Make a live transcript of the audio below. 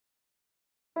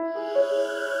My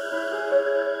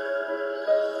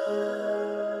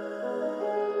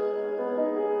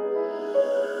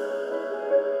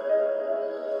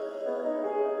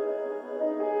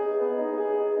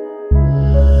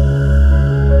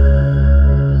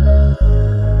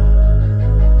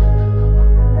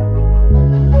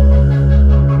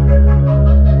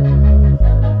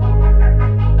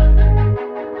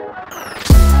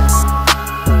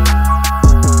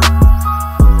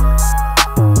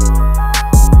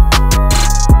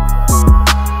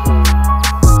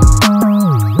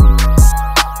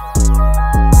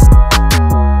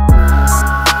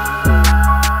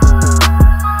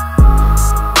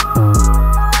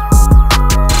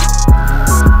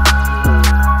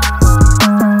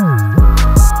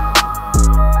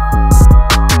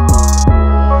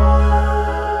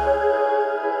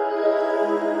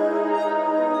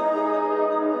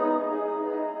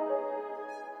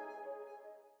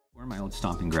old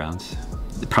stomping grounds.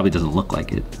 It probably doesn't look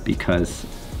like it because,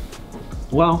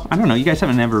 well, I don't know, you guys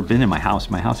haven't ever been in my house.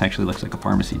 My house actually looks like a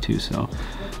pharmacy too, so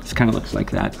this kind of looks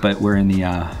like that. But we're in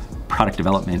the product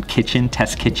development kitchen,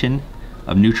 test kitchen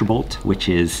of Nutrabolt, which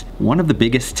is one of the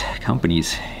biggest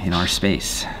companies in our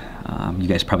space. You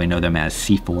guys probably know them as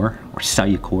C4 or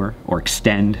Cellucor or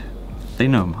Extend. They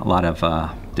know a lot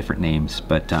of different names,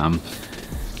 but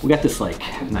we got this like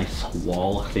nice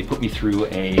wall. They put me through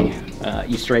a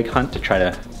Easter egg hunt to try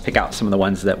to pick out some of the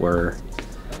ones that were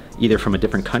either from a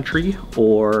different country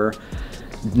or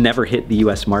never hit the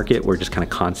US market, were just kind of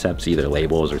concepts, either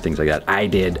labels or things like that. I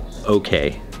did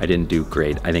okay. I didn't do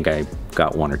great. I think I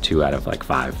got 1 or 2 out of like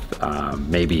 5.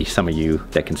 Maybe some of you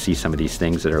that can see some of these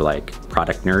things that are like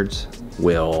product nerds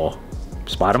will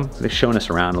spot them. They've shown us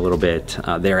around a little bit.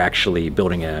 They're actually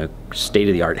building a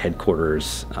state-of-the-art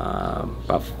headquarters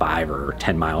about 5 or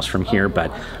 10 miles from here,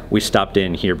 but we stopped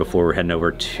in here before we're heading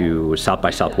over to South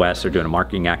by Southwest. They're doing a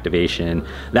marketing activation.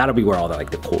 That'll be where all the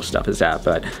cool stuff is at,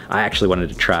 but I actually wanted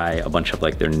to try a bunch of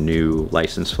like their new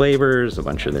licensed flavors, a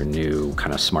bunch of their new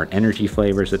kind of smart energy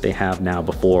flavors that they have now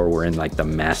before we're in like the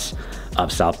mess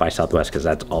of South by Southwest, because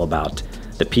that's all about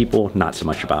the people, not so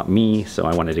much about me. So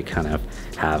I wanted to kind of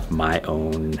have my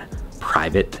own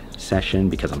private session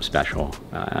because I'm special.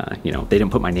 You know, they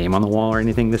didn't put my name on the wall or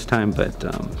anything this time, but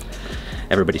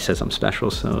everybody says I'm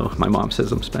special, so my mom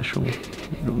says I'm special. I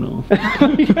don't know.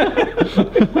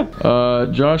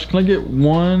 Josh, can I get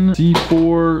one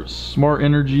C4 Smart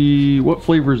Energy? What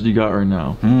flavors do you got right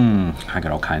now? I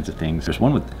got all kinds of things. There's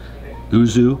one with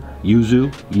yuzu.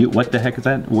 What the heck is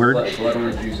that word?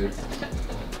 Yuzu.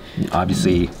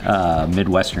 Obviously,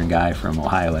 Midwestern guy from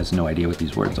Ohio has no idea what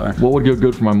these words are. What would go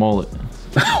good for my mullet?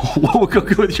 What would go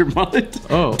good with your mullet?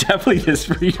 Oh, definitely this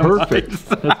Freedom. Perfect. That's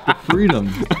the Freedom.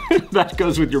 That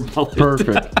goes with your mullet.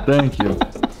 Perfect. Thank you.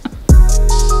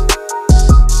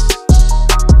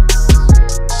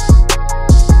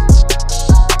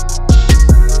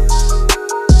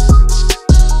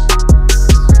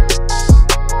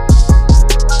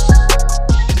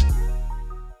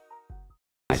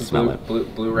 I smell it.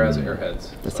 Blue Raz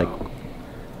Airheads. It's like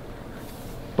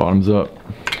Bottoms up.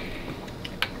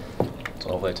 So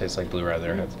hopefully it tastes like Blue Raz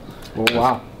Airheads. Oh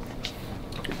wow,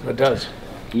 it does.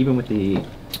 even with the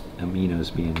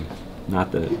aminos being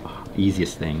not the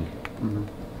easiest thing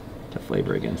to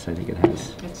flavor against, I think it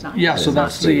has. It's not. Yeah, so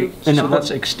that's the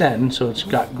that's Extend. So it's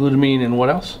got glutamine and what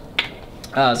else?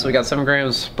 So we got 7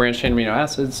 grams branched chain amino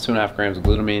acids, 2.5 grams of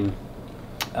glutamine.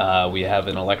 We have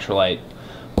an electrolyte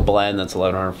blend that's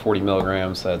 1140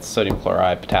 milligrams. That's sodium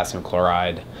chloride, potassium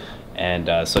chloride,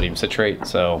 and sodium citrate.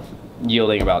 So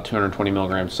yielding about 220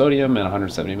 milligrams sodium and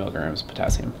 170 milligrams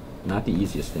potassium. Not the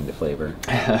easiest thing to flavor.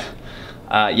 Yeah,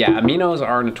 aminos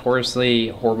are notoriously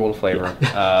horrible to flavor.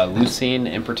 Leucine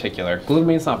in particular.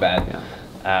 Glutamine's not bad.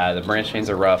 Yeah. The branched chains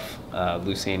are rough.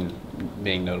 Leucine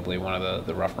being notably one of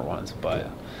the rougher ones. But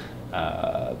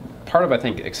part of, I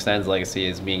think, Extend's legacy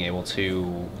is being able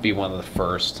to be one of the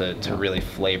first to really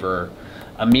flavor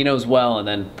aminos well, and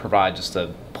then provide just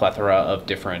a plethora of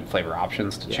different flavor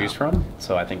options to choose from.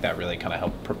 So I think that really kind of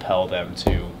helped propel them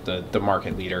to the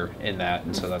market leader in that.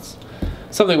 And so that's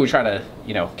something we try to,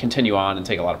 you know, continue on and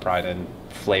take a lot of pride in,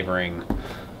 flavoring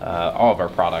all of our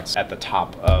products at the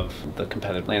top of the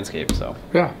competitive landscape. So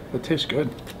yeah, it tastes good.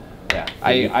 Yeah,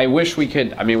 I wish we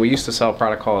could. I mean, we used to sell a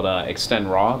product called Extend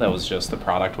Raw that was just the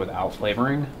product without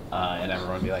flavoring, and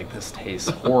everyone would be like, "This tastes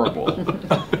horrible."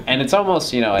 And it's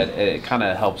almost, you know, it kind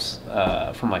of helps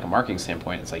from like a marketing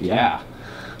standpoint. It's like, yeah,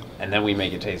 and then we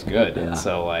make it taste good. Yeah. And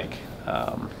so like,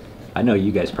 I know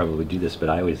you guys probably do this, but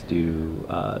I always do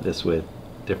this with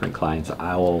different clients.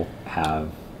 I will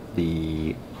have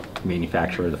the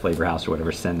manufacturer, the flavor house or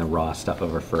whatever, send the raw stuff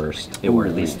over first, or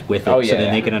at least with it, Oh, so yeah,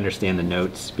 then they can understand the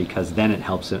notes, because then it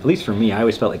helps. At least for me, I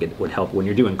always felt like it would help when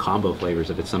you're doing combo flavors.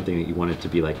 If it's something that you want it to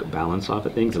be like a balance off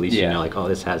of things, at least you know, like, oh,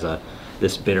 this has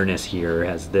this bitterness here,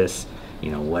 has this,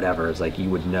 you know, whatever. It's like you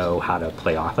would know how to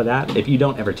play off of that. If you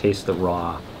don't ever taste the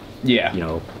raw, you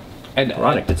know,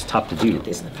 product, it's tough to do.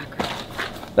 These in the background.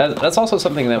 That's also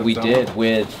something that we did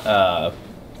with the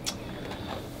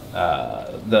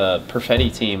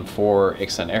Perfetti team for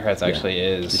Extend Airheads.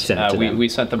 Actually, we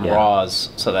sent them raws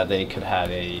so that they could have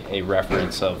a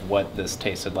reference of what this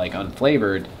tasted like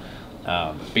unflavored,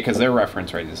 because their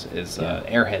reference rate is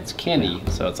Airheads candy,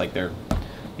 so it's like their,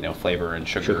 you know, flavor and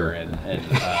sugar.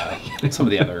 And some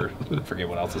of the other, I forget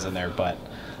what else is in there, but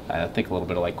I think a little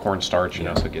bit of like cornstarch, you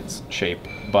know, so it gets shape.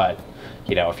 But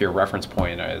you know, if your reference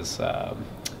point is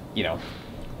you know,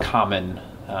 common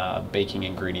baking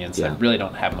ingredients that really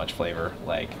don't have much flavor,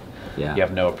 like you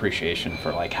have no appreciation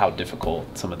for like how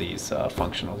difficult some of these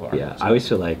functionals are. I always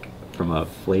feel like from a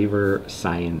flavor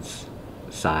science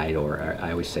side, or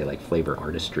I always say like flavor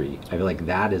artistry, I feel like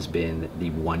that has been the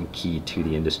one key to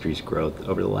the industry's growth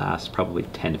over the last probably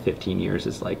 10 to 15 years,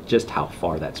 is like just how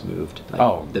far that's moved.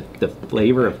 Like the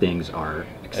flavor of things are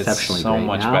exceptionally it's so great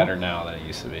much now. better now than it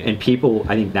used to be. And people,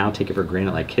 I think, now take it for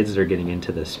granted. Like kids that are getting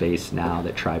into the space now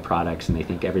that try products and they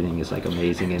think everything is like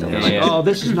amazing, and they're like, oh,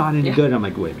 this is not any good. And I'm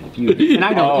like, wait a minute, if you, and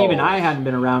I know even I hadn't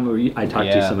been around where I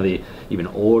talked to some of the even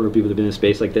older people that have been in the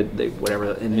space, like that,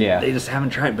 whatever, and they just haven't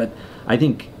tried. But I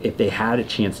think if they had a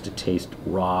chance to taste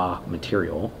raw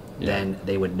material, then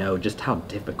they would know just how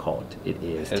difficult it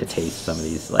is to taste some of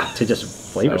these, like to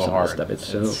just flavor some of this stuff. It's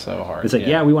so hard. It's like,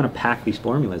 we want to pack these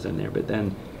formulas in there, but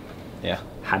then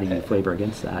how do you flavor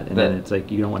against that? And then it's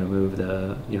like, you don't want to move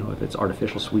the, you know, if it's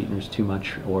artificial sweeteners too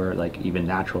much, or like even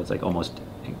natural, it's like almost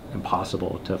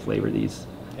impossible to flavor these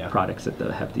products at the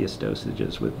heftiest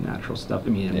dosages with natural stuff. I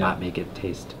mean, and not make it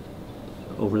taste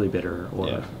overly bitter or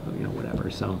you know,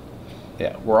 whatever. So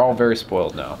we're all very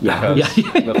spoiled now because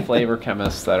the flavor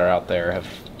chemists that are out there have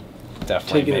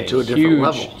definitely taken made it to a different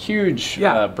level. Huge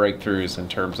breakthroughs in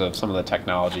terms of some of the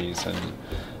technologies and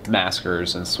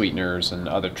maskers and sweeteners and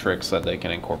other tricks that they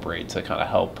can incorporate to kind of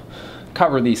help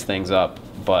cover these things up.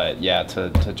 But yeah,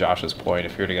 to Josh's point,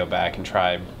 if you were to go back and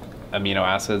try amino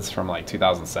acids from like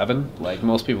 2007, like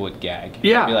most people would gag. It'd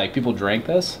be like, people drank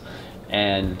this,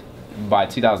 and by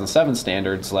 2007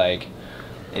 standards, like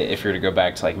if you were to go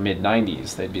back to like mid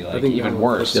 90s, they'd be like even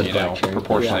worse, you know,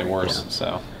 proportionally worse.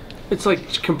 So it's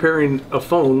like comparing a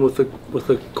phone with a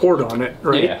cord on it,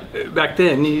 right? Back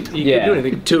then, you could do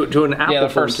anything to an Apple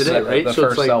phone today, right? The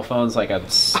first cell phone's like a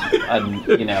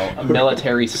you know, a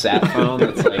military sat phone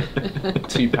that's like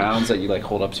 2 pounds that you like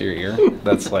hold up to your ear.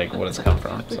 That's like what it's come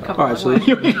from. So. All right, so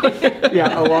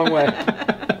a long way.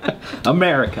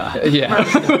 America.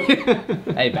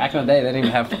 Hey, back in the day, they didn't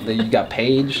even have. You got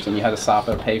paged and you had to stop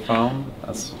at a payphone.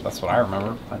 That's what I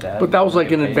remember. My dad. But that was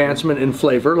like an advancement in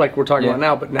flavor, like we're talking about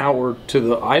now. But now we're to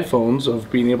the iPhones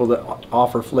of being able to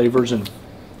offer flavors and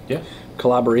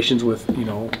collaborations with, you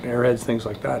know, Airheads, things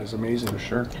like that is amazing. For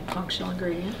sure. And functional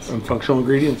ingredients. And functional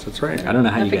ingredients. That's right. I don't know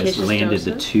how you guys landed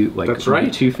the two, like my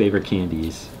two favorite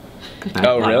candies.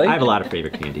 Really? I have a lot of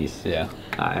favorite candies.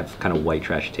 I have kind of white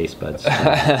trash taste buds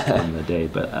from the day,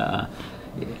 but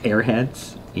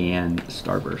Airheads and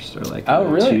Starburst are like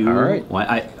really? All right. Well,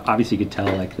 I obviously could tell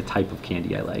like the type of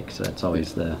candy I like, so that's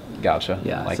always the Yeah,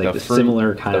 like it's like the fruit,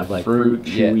 similar kind of like fruit,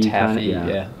 chewy taffy, kind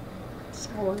of,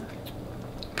 Sour.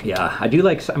 Yeah, I do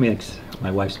like. I mean, my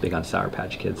wife's big on Sour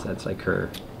Patch Kids. That's like her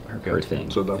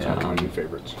thing. So that's one of my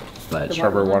favorites. But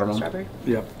strawberry watermelon. Strawberry.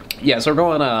 Yeah, so we're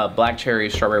going black cherry,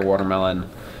 strawberry watermelon.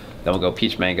 Then we'll go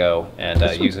peach mango and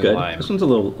yuzu lime. This one's a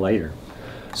little lighter.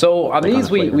 So on these,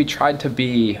 we tried to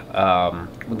be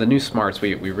with the new smarts.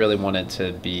 We really wanted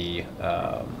to be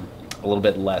a little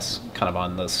bit less kind of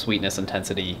on the sweetness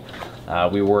intensity.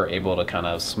 We were able to kind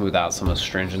of smooth out some of the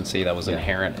stringency that was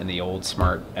inherent in the old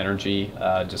Smart Energy,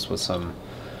 just with some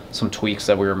tweaks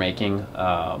that we were making.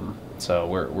 So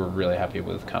we're really happy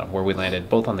with kind of where we landed,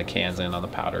 both on the cans and on the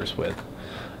powders, with,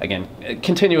 again,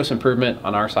 continuous improvement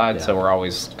on our side. So we're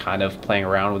always kind of playing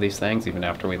around with these things even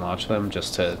after we launch them,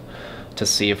 just to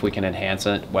see if we can enhance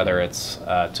it, whether it's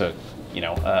to, you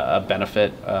know, a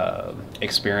benefit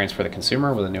experience for the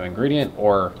consumer with a new ingredient,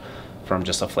 or from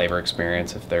just a flavor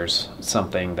experience if there's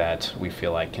something that we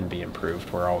feel like can be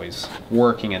improved. We're always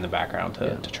working in the background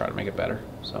to try to make it better.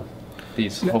 So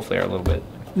these hopefully are a little bit.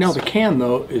 Now the can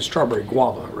though is strawberry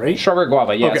guava, right? Strawberry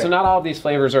guava, yeah. So not all of these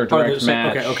flavors are direct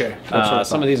match. Okay.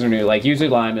 Some of these are new. Like yuzu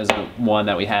lime isn't one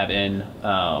that we have in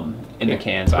the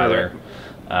cans either.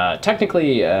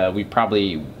 Technically, we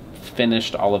probably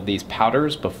finished all of these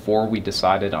powders before we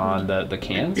decided on the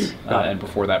cans, and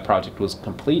before that project was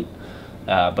complete.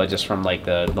 But just from like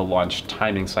the launch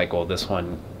timing cycle, this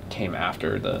one came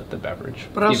after the beverage,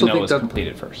 but I also even though think it was that,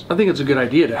 completed first. I think it's a good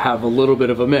idea to have a little bit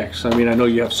of a mix. I mean, I know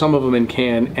you have some of them in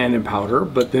can and in powder,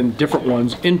 but then different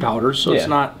ones in powder, so it's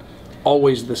not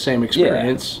always the same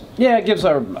experience. Yeah, it gives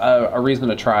a reason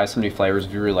to try some new flavors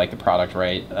if you really like the product,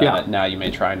 right? Now you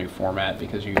may try a new format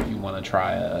because you want to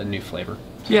try a new flavor.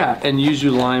 Yeah, and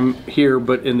yuzu lime here,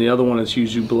 but in the other one it's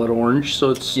yuzu blood orange,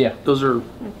 so it's those are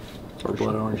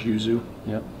blood orange yuzu.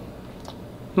 Yep.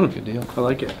 Good deal. I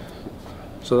like it.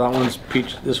 So that one's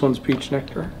peach. This one's peach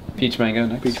nectar. Peach mango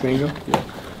next. Peach mango. Yeah.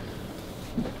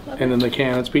 And in the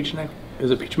can, it's peach nectar. Is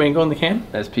it peach mango in the can?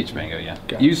 That's peach mango. Yeah.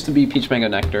 Okay. It used to be peach mango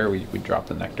nectar. We dropped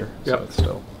the nectar, so it's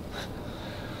still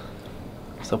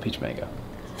peach mango.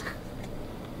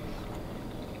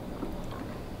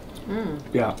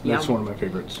 Yeah, that's one of my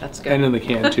favorites. That's good. And in the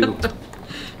can too.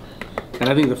 And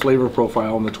I think the flavor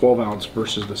profile on the 12 ounce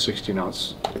versus the 16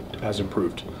 ounce has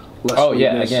improved. Less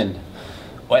sweetness. Again.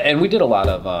 Well, and we did a lot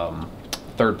of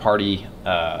third-party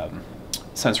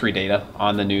sensory data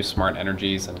on the new Smart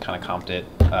Energies and kind of comped it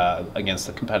against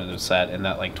the competitive set in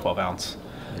that like 12-ounce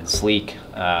sleek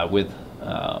with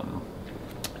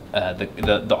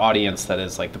the audience that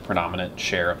is like the predominant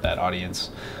share of that audience,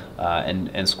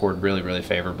 and scored really, really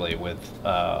favorably with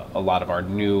a lot of our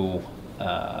new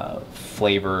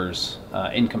flavors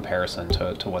in comparison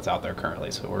to what's out there currently.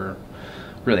 So we're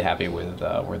really happy with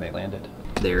where they landed.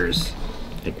 There's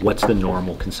like, what's the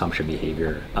normal consumption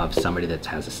behavior of somebody that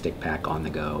has a stick pack on the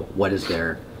go? What is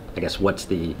their, I guess, what's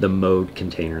the mode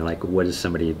container? Like, what is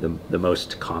somebody, the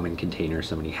most common container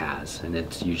somebody has? And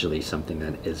it's usually something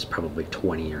that is probably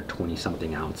 20 or 20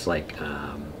 something ounce, like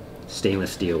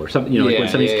stainless steel or something, you know, like when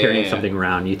somebody's carrying something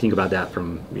around, you think about that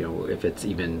from, you know, if it's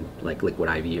even like liquid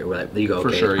IV or whatever, you go, okay,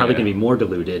 it's probably gonna be more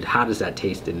diluted. How does that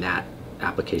taste in that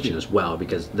application as well?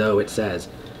 Because though it says,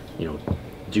 you know,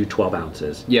 do 12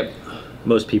 ounces. Yep.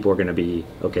 Most people are going to be,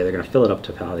 okay, they're going to fill it up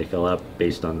to how they fill up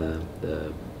based on the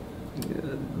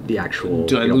actual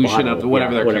dilution of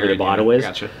whatever they're whatever carrying. the bottle is.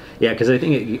 Gotcha. Yeah, because I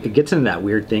think it gets into that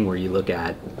weird thing where you look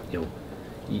at, you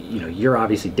know, you're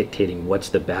obviously dictating what's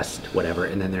the best, whatever,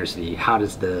 and then there's how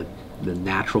does the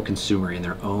natural consumer in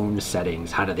their own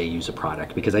settings, how do they use a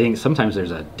product? Because I think sometimes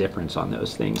there's a difference on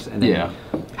those things, and then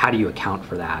how do you account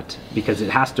for that? Because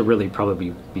it has to really probably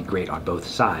be great on both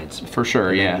sides. For sure,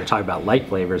 and you're talking about light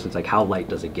flavors, it's like, how light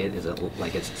does it get? Is it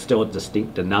like it's still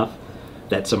distinct enough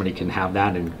that somebody can have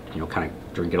that and, you know, kind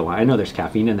of drink it along? I know there's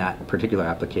caffeine in that particular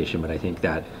application, but I think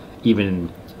that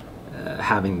even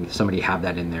having somebody have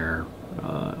that in their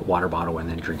water bottle and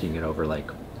then drinking it over like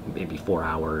maybe 4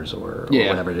 hours or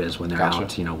whatever it is when they're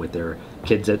out, you know, with their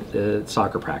kids at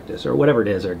soccer practice or whatever it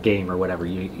is, or game or whatever,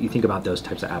 you think about those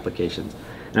types of applications.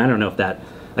 And I don't know if that,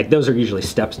 like, those are usually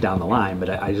steps down the line, but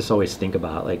I just always think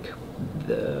about like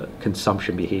the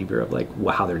consumption behavior of like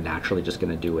how they're naturally just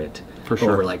going to do it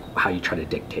over like how you try to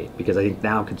dictate, because I think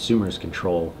now consumers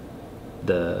control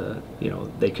you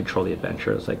know, they control the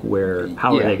adventure. It's like,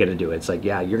 how are they going to do it? It's like,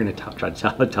 you're going to try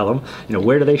to tell them, you know,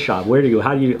 where do they shop? How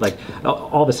do you, like,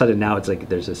 all of a sudden now it's like,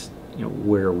 there's this, you know,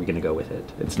 where are we going to go with it?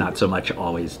 It's not so much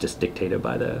always just dictated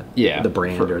by the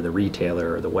brand or the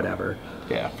retailer or the whatever.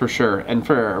 Yeah, for sure. And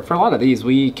for a lot of these,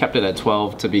 we kept it at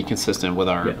 12 to be consistent with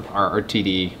our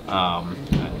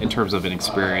RTD in terms of an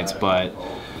experience. But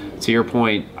to your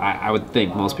point, I would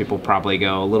think most people probably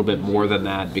go a little bit more than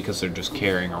that because they're just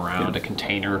carrying around a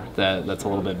container that's a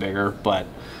little bit bigger. But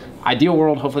ideal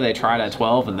world, hopefully they try it at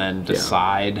 12 and then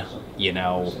decide, you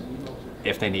know,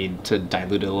 if they need to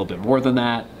dilute it a little bit more than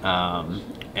that.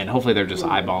 And hopefully they're just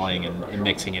eyeballing and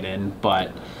mixing it in.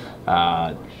 But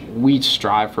we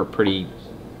strive for pretty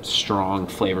strong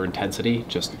flavor intensity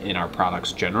just in our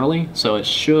products generally. So it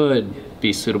should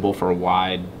be suitable for a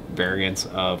wide variance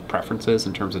of preferences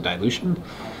in terms of dilution,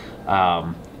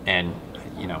 and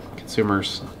you know,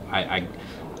 consumers, I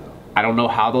don't know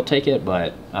how they'll take it,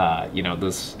 but you know,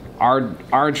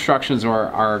 our instructions are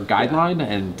our guideline,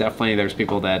 and definitely there's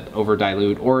people that over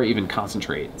dilute or even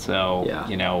concentrate. So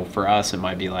you know, for us it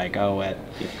might be like, oh,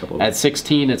 at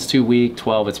 16 it's too weak,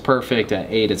 12 it's perfect,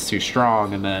 at 8 it's too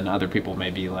strong, and then other people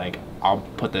may be like, I'll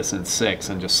put this in 6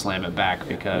 and just slam it back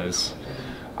because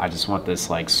I just want this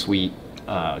like sweet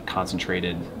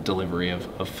concentrated delivery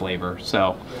of flavor.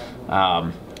 So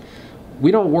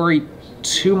we don't worry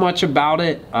too much about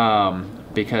it,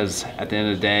 because at the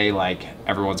end of the day, like,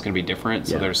 everyone's going to be different,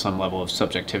 so there's some level of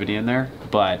subjectivity in there.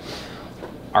 But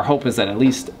our hope is that at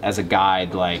least as a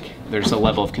guide, like, there's a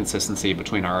level of consistency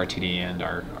between our RTD and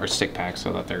our stick pack,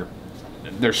 so that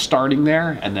they're starting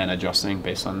there and then adjusting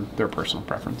based on their personal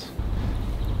preference.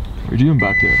 What are you doing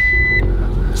back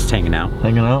there? Just hanging out.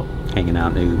 Hanging out? Hanging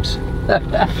out, noobs.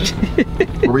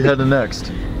 Where are we heading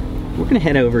next? We're gonna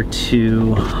head over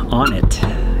to ONNIT,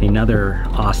 another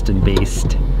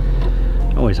Austin-based,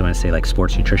 I always want to say like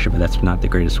sports nutrition, but that's not the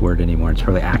greatest word anymore. It's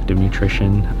probably active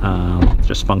nutrition,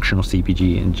 just functional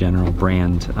CPG in general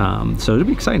brand. So it'll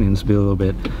be exciting. This will be a little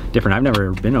bit different. I've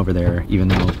never been over there, even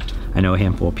though I know a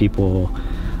handful of people,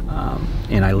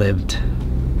 and I lived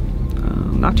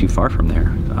not too far from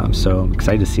there. So I'm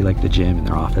excited to see like the gym and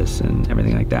their office and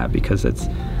everything like that, because it's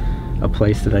a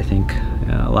place that I think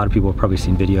a lot of people have probably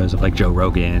seen videos of like Joe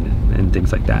Rogan and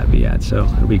things like that be at. So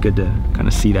it'll be good to kind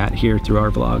of see that here through our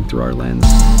vlog, through our lens.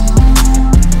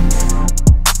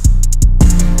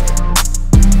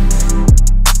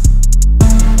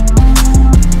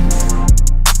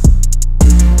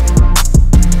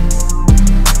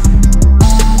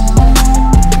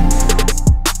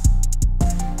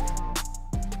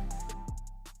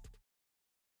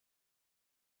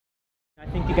 I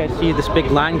think you guys see this big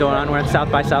line going on. We're at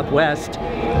South by Southwest,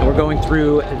 and we're going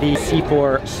through the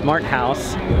C4 Smart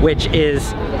House, which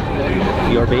is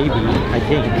your baby, I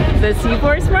think. The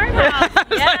C4 Smart House.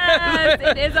 Yes,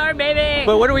 it is our baby.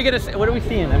 But what are we gonna? What are we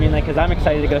seeing? I mean, like, cause I'm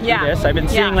excited to go through this. I've been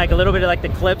seeing like a little bit of like the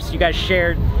clips you guys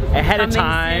shared ahead of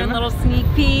time. Soon, little sneak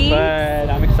peek. But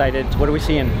I'm excited. What are we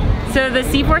seeing? So the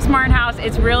C4 Smart House,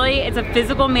 it's a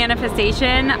physical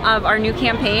manifestation of our new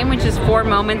campaign, which is 4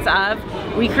 moments of.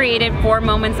 We created 4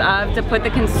 moments of to put the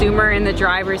consumer in the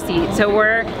driver's seat. So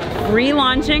we're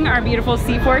relaunching our beautiful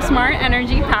C4 Smart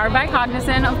Energy, powered by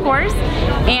Cognizin, of course.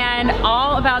 And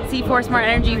all about C4 Smart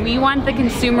Energy, we want the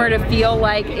consumer to feel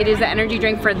like it is the energy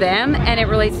drink for them and it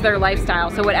relates to their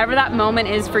lifestyle. So whatever that moment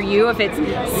is for you, if it's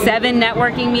 7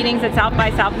 networking meetings at South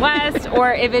by Southwest,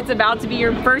 or if it's about to be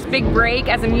your first big break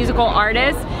as a musical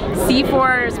artist,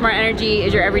 C4 Smart Energy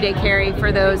is your everyday carry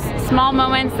for those small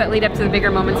moments that lead up to the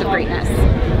bigger moments of greatness.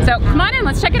 So come on in,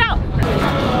 let's check it out.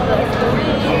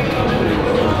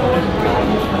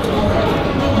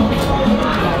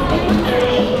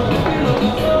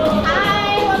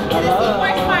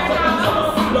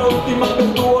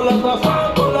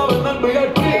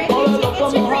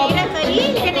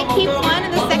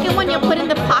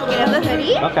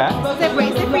 Okay. It's a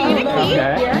bracelet for you to keep.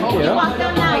 Okay, thank you. You walk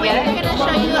down that way. We're going to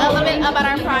show you a little bit about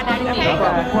our product, okay?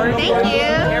 Thank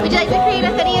you. Would you like to create a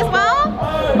hoodie as well?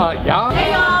 Yeah.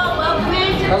 Hey y'all, welcome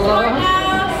into the Smart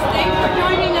House. Thanks for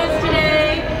joining us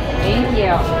today. Thank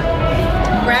you.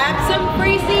 Grab some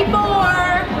free C4.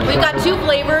 We've got 2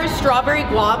 flavors, strawberry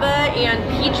guava and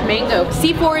peach mango.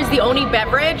 C4 is the only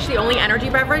beverage, the only energy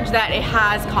beverage that it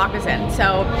has Cognizin.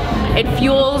 So it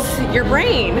fuels your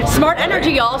brain. Smart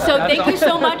energy, y'all. So thank you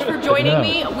so much for joining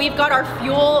me. We've got our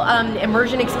fuel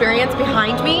immersion experience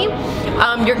behind me.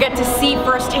 You'll get to see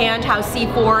firsthand how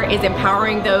C4 is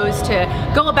empowering those to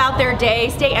go about their day,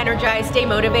 stay energized, stay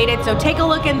motivated. So take a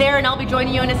look in there and I'll be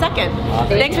joining you in a second.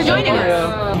 Thanks for joining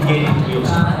us.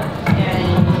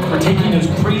 For taking those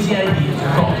crazy ideas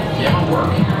that never work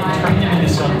and turning them into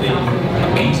something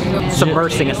amazing.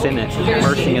 Submersing us in it.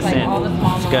 Immersing us in.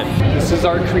 It's good. This is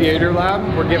our creator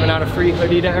lab. We're giving out a free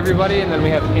hoodie to everybody, and then we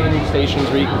have painting stations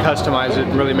where you can customize it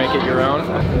and really make it your own.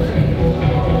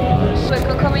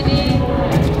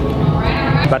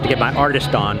 About to get my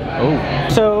artist on. Oh.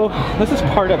 So this is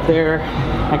part of their,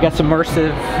 I guess,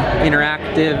 immersive,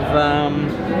 interactive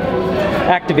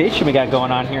activation we got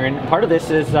going on here. And part of this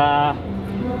is,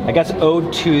 I guess,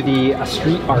 ode to the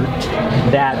street art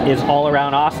that is all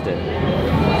around Austin.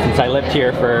 Since I lived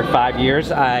here for 5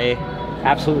 years, I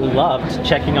absolutely loved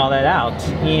checking all that out.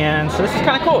 And so this is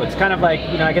kind of cool. It's kind of like,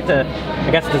 you know, I get to,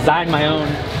 I guess, design my own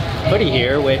hoodie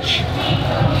here, which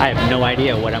I have no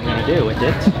idea what I'm gonna do with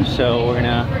it. So we're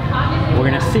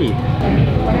gonna see.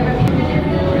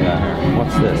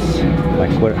 What's this?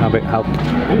 Like what? How big? How?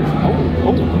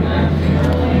 Oh!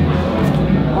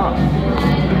 Wow.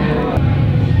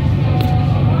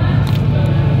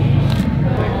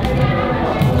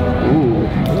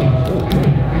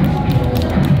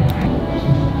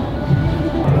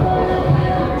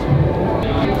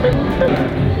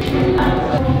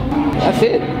 That's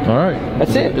it. All right.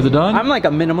 That's it. Is it done? I'm like a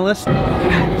minimalist.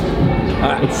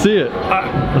 Let's see it.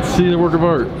 Let's see the work of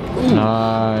art.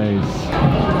 Nice.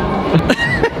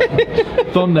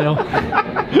 Thumbnail.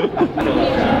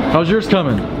 How's yours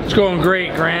coming? It's going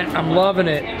great, Grant. I'm loving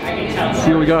it. Let's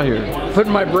see what we got here.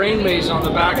 Putting my brain base on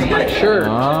the back of my shirt.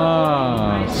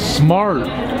 Ah, smart.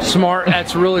 Smart.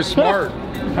 That's really smart.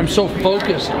 I'm so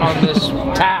focused on this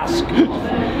task.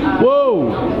 Whoa.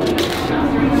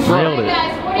 Nailed it.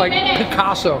 Like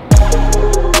Picasso.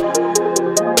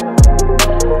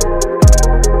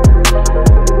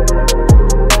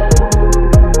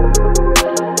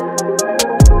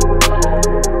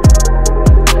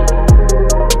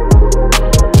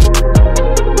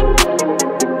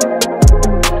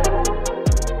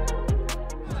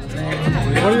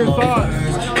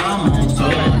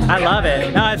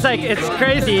 like, it's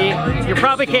crazy. You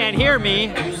probably can't hear me,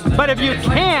 but if you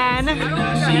can,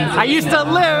 I used to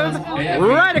live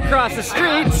right across the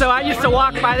street, so I used to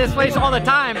walk by this place all the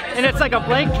time, and it's like a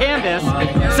blank canvas.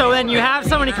 So then you have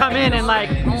somebody come in and like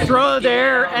throw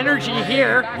their energy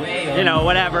here, you know,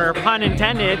 whatever, pun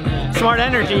intended, smart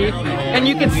energy, and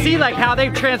you can see like how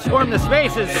they've transformed the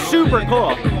space. Is super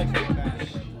cool.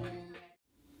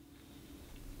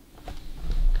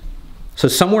 So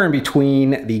somewhere in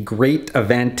between the great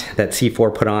event that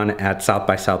C4 put on at South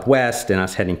by Southwest and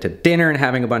us heading to dinner and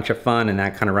having a bunch of fun and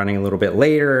that kind of running a little bit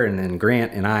later, and then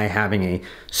Grant and I having a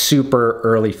super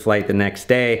early flight the next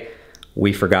day,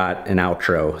 we forgot an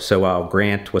outro. So while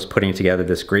Grant was putting together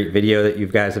this great video that you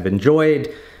guys have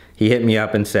enjoyed, he hit me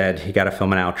up and said, you gotta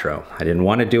film an outro. I didn't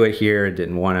want to do it here,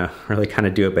 didn't want to really kind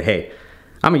of do it, but hey,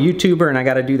 I'm a YouTuber and I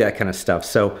gotta do that kind of stuff.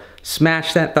 So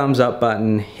smash that thumbs up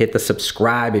button, hit the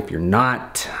subscribe if you're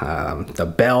not,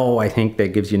 the bell, I think,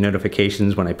 that gives you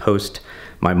notifications when I post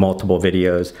my multiple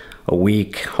videos a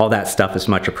week. All that stuff is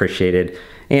much appreciated.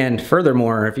 And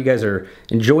furthermore, if you guys are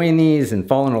enjoying these and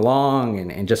following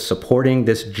along and just supporting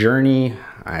this journey,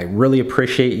 I really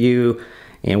appreciate you.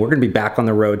 And we're gonna be back on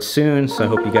the road soon, so I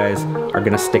hope you guys are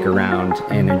gonna stick around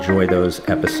and enjoy those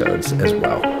episodes as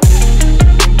well.